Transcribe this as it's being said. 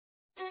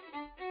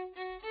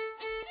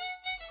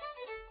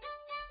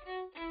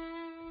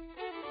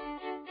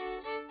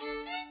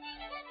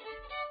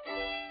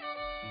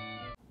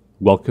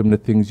Welcome to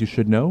Things You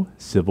Should Know,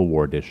 Civil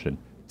War Edition.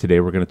 Today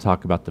we're going to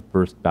talk about the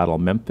First Battle of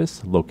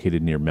Memphis,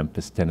 located near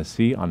Memphis,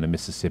 Tennessee on the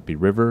Mississippi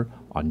River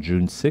on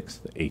June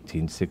 6,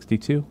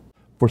 1862.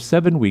 For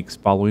 7 weeks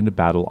following the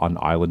battle on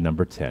Island No.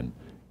 10,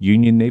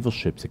 Union naval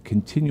ships had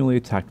continually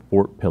attacked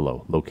Fort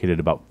Pillow, located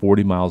about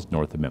 40 miles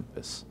north of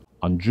Memphis.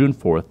 On June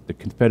 4th, the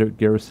Confederate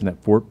garrison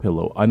at Fort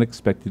Pillow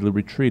unexpectedly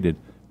retreated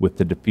with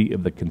the defeat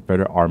of the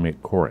Confederate army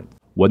at Corinth.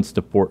 Once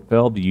the fort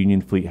fell, the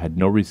Union fleet had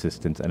no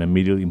resistance and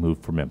immediately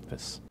moved for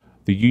Memphis.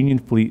 The Union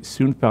fleet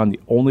soon found the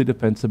only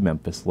defense of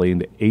Memphis lay in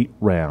the 8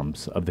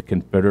 rams of the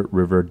Confederate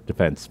River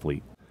Defense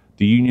Fleet.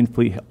 The Union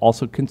fleet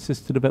also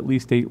consisted of at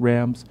least 8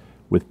 rams,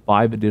 with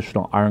 5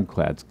 additional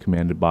ironclads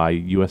commanded by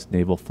U.S.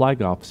 Naval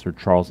Flag Officer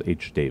Charles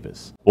H.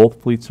 Davis.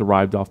 Both fleets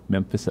arrived off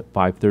Memphis at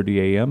 5:30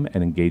 a.m.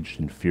 and engaged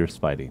in fierce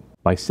fighting.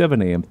 By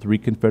 7 a.m., 3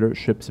 Confederate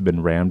ships had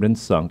been rammed and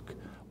sunk,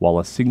 while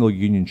a single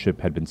Union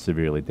ship had been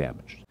severely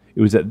damaged.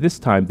 It was at this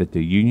time that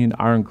the Union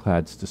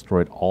ironclads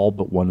destroyed all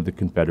but one of the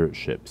Confederate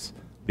ships,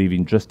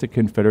 leaving just a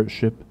Confederate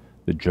ship,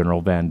 the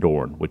General Van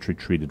Dorn, which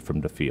retreated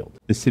from the field.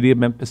 The city of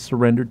Memphis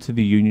surrendered to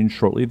the Union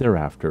shortly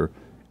thereafter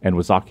and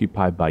was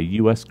occupied by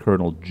U.S.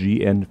 Colonel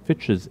G.N.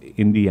 Fitch's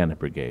Indiana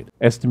Brigade.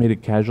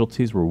 Estimated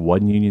casualties were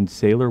 1 Union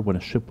sailor when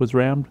a ship was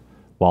rammed,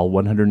 while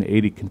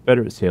 180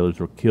 Confederate sailors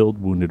were killed,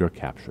 wounded, or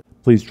captured.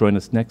 Please join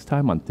us next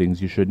time on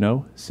Things You Should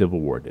Know, Civil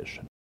War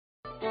Edition.